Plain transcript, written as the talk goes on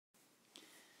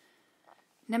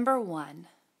Number 1.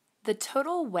 The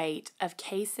total weight of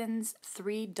Kaysen's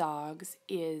 3 dogs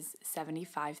is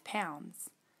 75 pounds.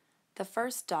 The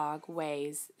first dog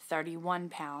weighs 31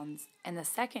 pounds and the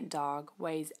second dog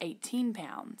weighs 18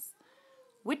 pounds.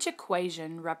 Which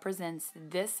equation represents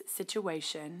this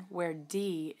situation where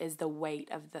D is the weight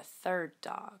of the third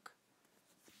dog?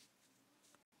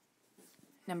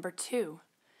 Number 2.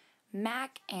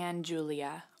 Mac and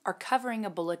Julia are covering a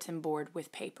bulletin board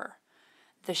with paper.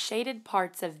 The shaded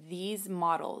parts of these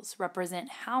models represent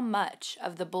how much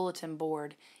of the bulletin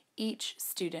board each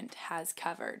student has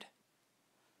covered.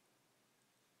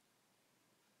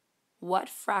 What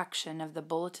fraction of the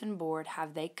bulletin board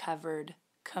have they covered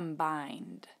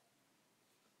combined?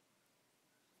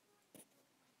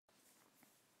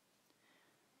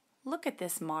 Look at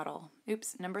this model.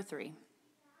 Number 3.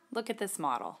 Look at this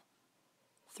model.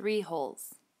 3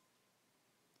 holes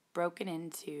broken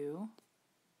into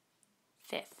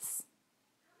fifths.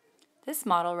 This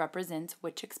model represents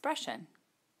which expression?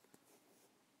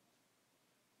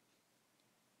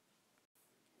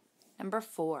 Number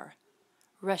 4.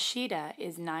 Rashida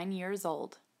is 9 years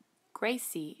old.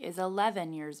 Gracie is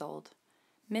 11 years old.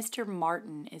 Mr.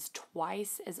 Martin is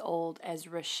twice as old as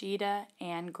Rashida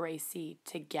and Gracie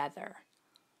together.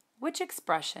 Which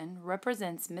expression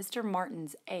represents Mr.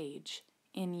 Martin's age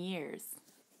in years?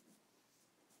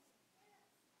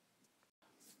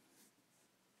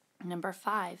 Number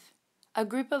 5. A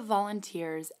group of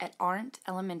volunteers at Arndt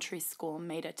Elementary School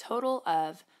made a total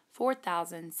of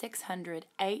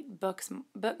 4,608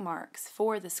 bookmarks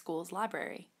for the school's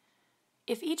library.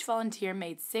 If each volunteer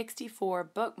made 64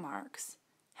 bookmarks,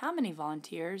 how many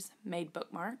volunteers made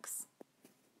bookmarks?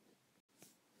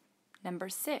 Number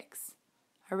 6.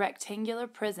 A rectangular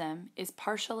prism is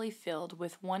partially filled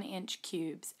with 1-inch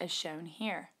cubes as shown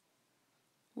here.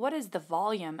 What is the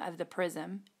volume of the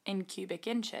prism in cubic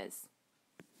inches?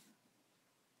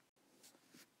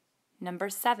 Number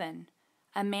 7.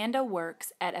 Amanda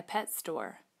works at a pet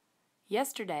store.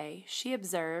 Yesterday, she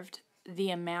observed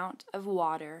the amount of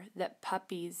water that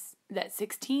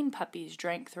 16 puppies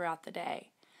drank throughout the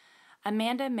day.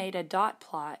 Amanda made a dot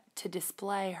plot to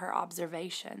display her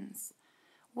observations.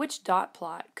 Which dot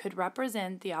plot could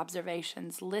represent the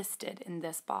observations listed in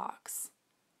this box?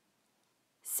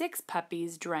 6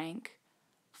 puppies drank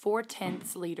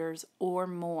 4/10 liters or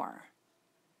more.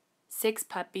 6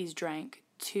 puppies drank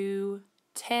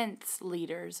 2/10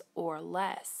 liters or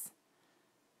less.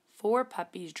 4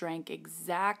 puppies drank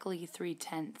exactly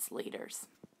 3/10 liters.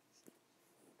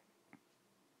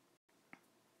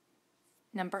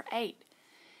 Number 8.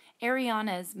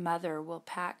 Ariana's mother will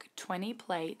pack 20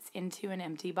 plates into an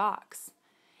empty box.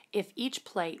 If each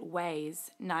plate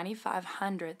weighs 95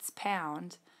 hundredths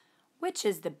pound, which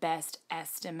is the best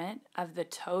estimate of the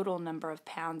total number of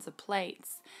pounds of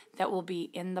plates that will be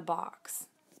in the box?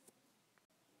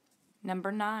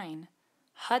 Number 9.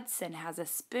 Hudson has a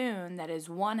spoon that is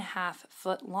 1/2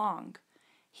 foot long.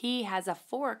 He has a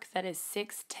fork that is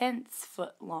 6/10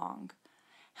 foot long.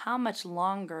 How much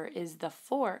longer is the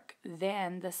fork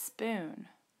than the spoon?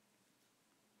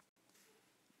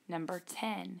 Number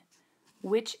 10.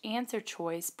 Which answer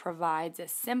choice provides a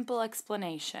simple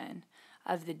explanation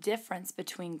of the difference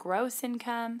between gross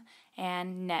income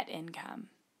and net income?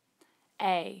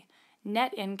 A.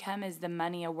 Net income is the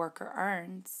money a worker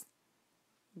earns.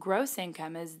 Gross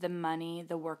income is the money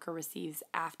the worker receives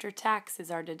after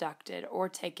taxes are deducted or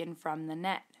taken from the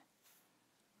net.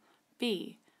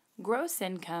 B. Gross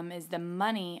income is the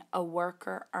money a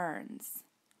worker earns.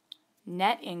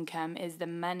 Net income is the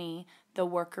money the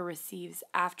worker receives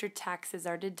after taxes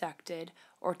are deducted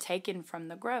or taken from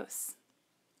the gross.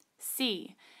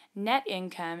 C. Net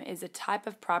income is a type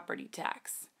of property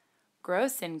tax.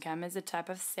 Gross income is a type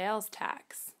of sales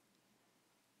tax.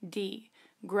 D.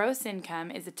 Gross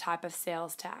income is a type of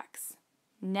sales tax.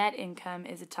 Net income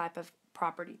is a type of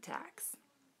property tax.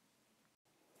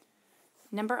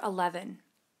 Number 11.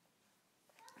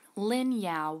 Lin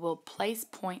Yao will place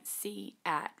point C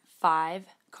at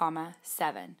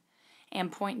 5,7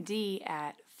 and point D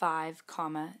at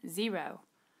 5,0.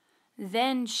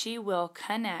 Then she will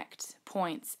connect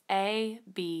points A,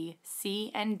 B,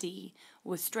 C, and D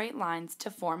with straight lines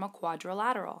to form a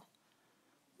quadrilateral.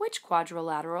 Which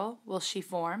quadrilateral will she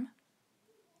form?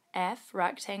 F,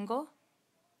 rectangle,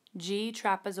 G,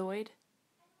 trapezoid,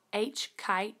 H,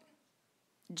 kite,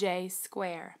 J,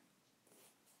 square.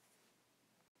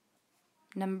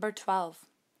 Number 12.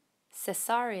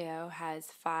 Cesario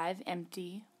has 5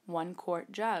 empty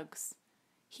 1-quart jugs.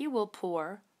 He will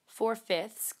pour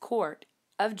 4/5 quart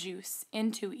of juice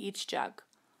into each jug.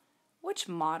 Which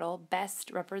model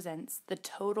best represents the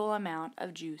total amount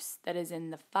of juice that is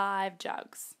in the 5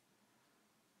 jugs?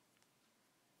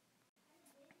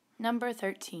 Number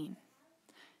 13.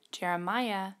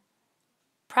 Jeremiah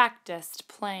practiced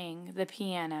playing the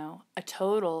piano a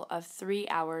total of 3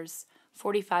 hours,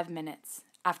 45 minutes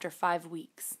after 5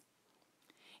 weeks.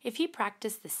 If he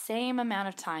practiced the same amount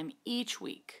of time each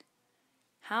week,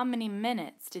 how many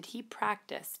minutes did he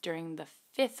practice during the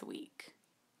 5th week?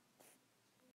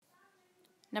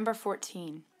 Number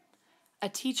 14. A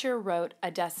teacher wrote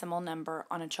a decimal number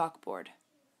on a chalkboard.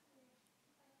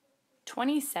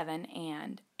 27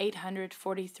 and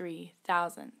 843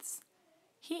 thousandths.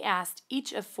 He asked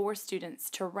each of 4 students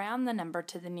to round the number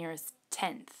to the nearest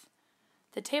tenth.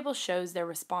 The table shows their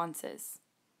responses.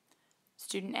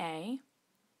 Student A,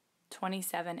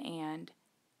 27 and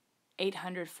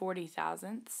 840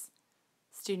 thousandths.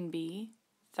 Student B,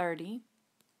 30.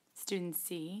 Student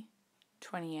C,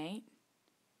 28.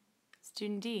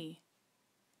 Student D,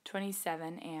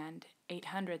 27 and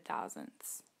 800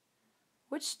 thousandths.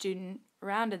 Which student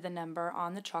rounded the number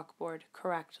on the chalkboard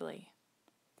correctly?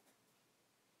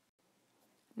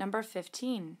 Number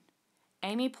 15.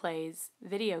 Amy plays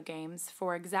video games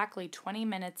for exactly 20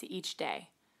 minutes each day.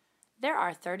 There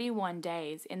are 31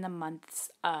 days in the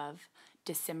months of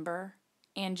December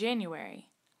and January.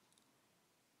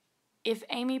 If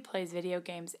Amy plays video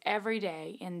games every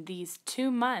day in these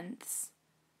 2 months,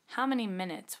 how many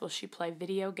minutes will she play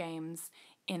video games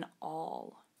in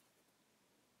all?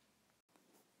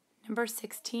 Number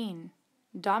 16.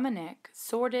 Dominic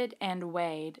sorted and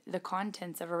weighed the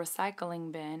contents of a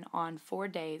recycling bin on 4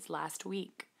 days last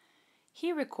week.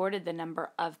 He recorded the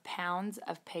number of pounds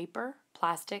of paper,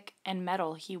 plastic, and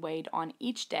metal he weighed on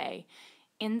each day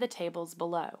in the tables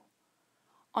below.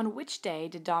 On which day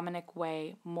did Dominic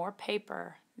weigh more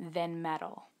paper than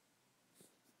metal?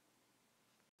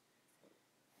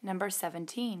 Number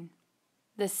 17.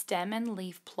 The stem and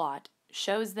leaf plot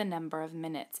shows the number of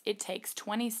minutes it takes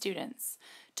 20 students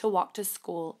to walk to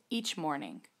school each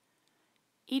morning.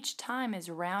 Each time is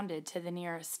rounded to the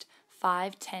nearest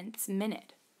 5/10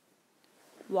 minute.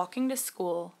 Walking to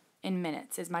school in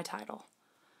minutes is my title.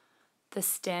 The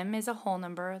stem is a whole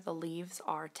number, the leaves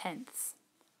are tenths.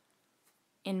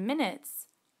 In minutes,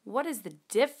 what is the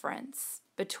difference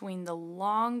between the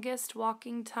longest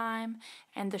walking time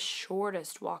and the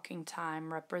shortest walking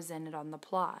time represented on the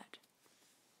plot?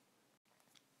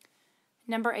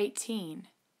 Number 18.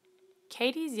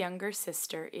 Katie's younger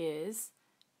sister is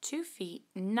 2 feet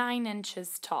 9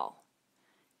 inches tall.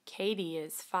 Katie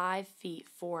is 5 feet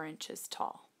 4 inches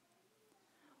tall.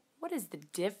 What is the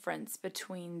difference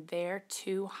between their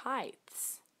 2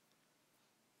 heights?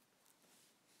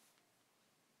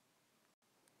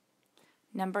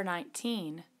 Number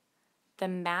 19. The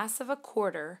mass of a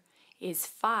quarter is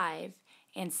 5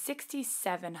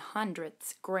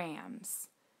 67/100 grams.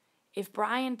 If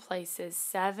Brian places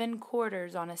 7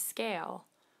 quarters on a scale,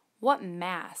 what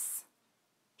mass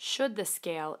should the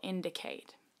scale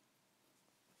indicate?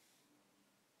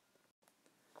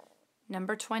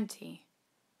 Number 20.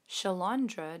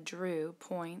 Shalandra drew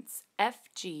points F,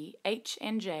 G, H,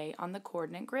 and J on the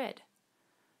coordinate grid.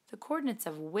 The coordinates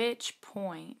of which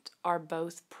point are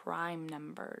both prime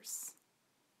numbers?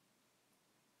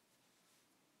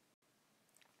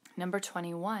 Number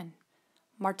 21.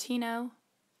 Martino,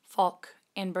 Falk,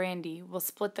 and Brandy will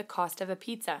split the cost of a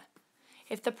pizza.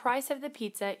 If the price of the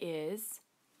pizza is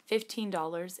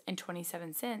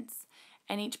 $15.27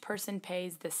 and each person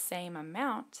pays the same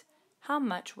amount, how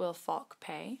much will Falk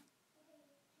pay?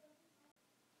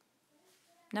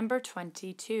 Number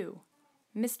 22.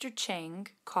 Mr. Chang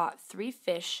caught 3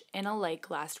 fish in a lake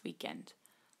last weekend.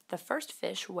 The first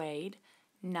fish weighed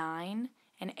 9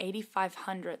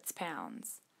 8/85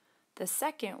 pounds. The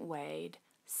second weighed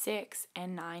 6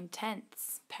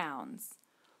 9/10 pounds.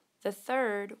 The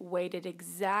third weighed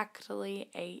exactly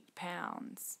 8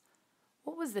 pounds.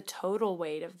 What was the total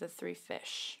weight of the 3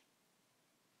 fish?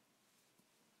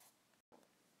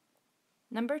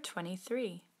 Number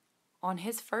 23. On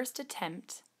his first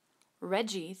attempt,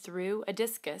 Reggie threw a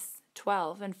discus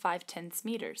 12 5/10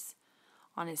 meters.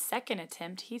 On his second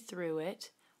attempt, he threw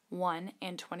it 1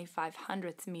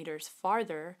 25/100 meters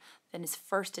farther than his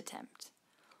first attempt.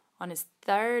 On his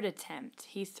third attempt,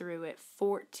 he threw it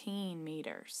 14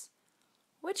 meters,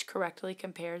 which correctly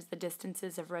compares the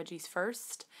distances of Reggie's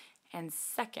first and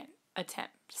second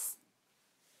attempts.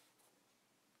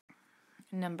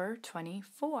 Number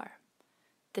 24.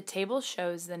 The table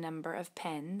shows the number of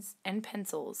pens and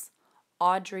pencils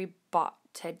Audrey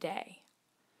bought today.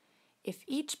 If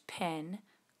each pen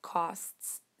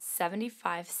costs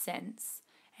 75 cents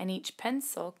and each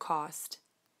pencil cost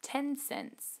 10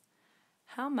 cents.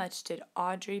 How much did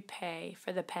Audrey pay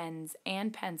for the pens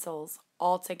and pencils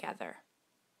altogether?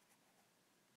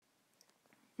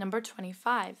 Number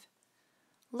 25.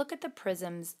 Look at the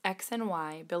prisms X and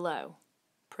Y below.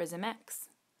 Prism X.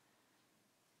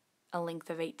 A length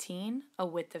of 18, a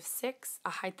width of 6, a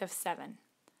height of 7.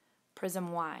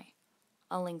 Prism Y.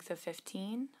 A length of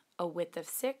 15, a width of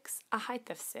 6, a height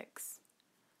of 6.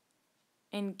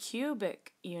 In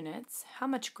cubic units, how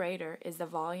much greater is the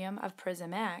volume of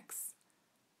prism X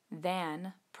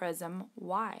than prism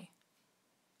Y?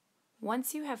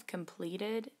 Once you have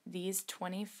completed these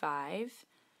 25,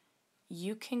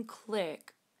 you can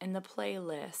click in the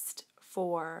playlist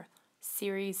for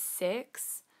Series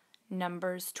 6,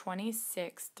 numbers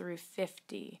 26 through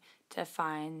 50 to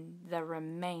find the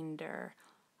remainder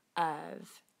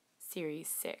of Series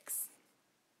 6.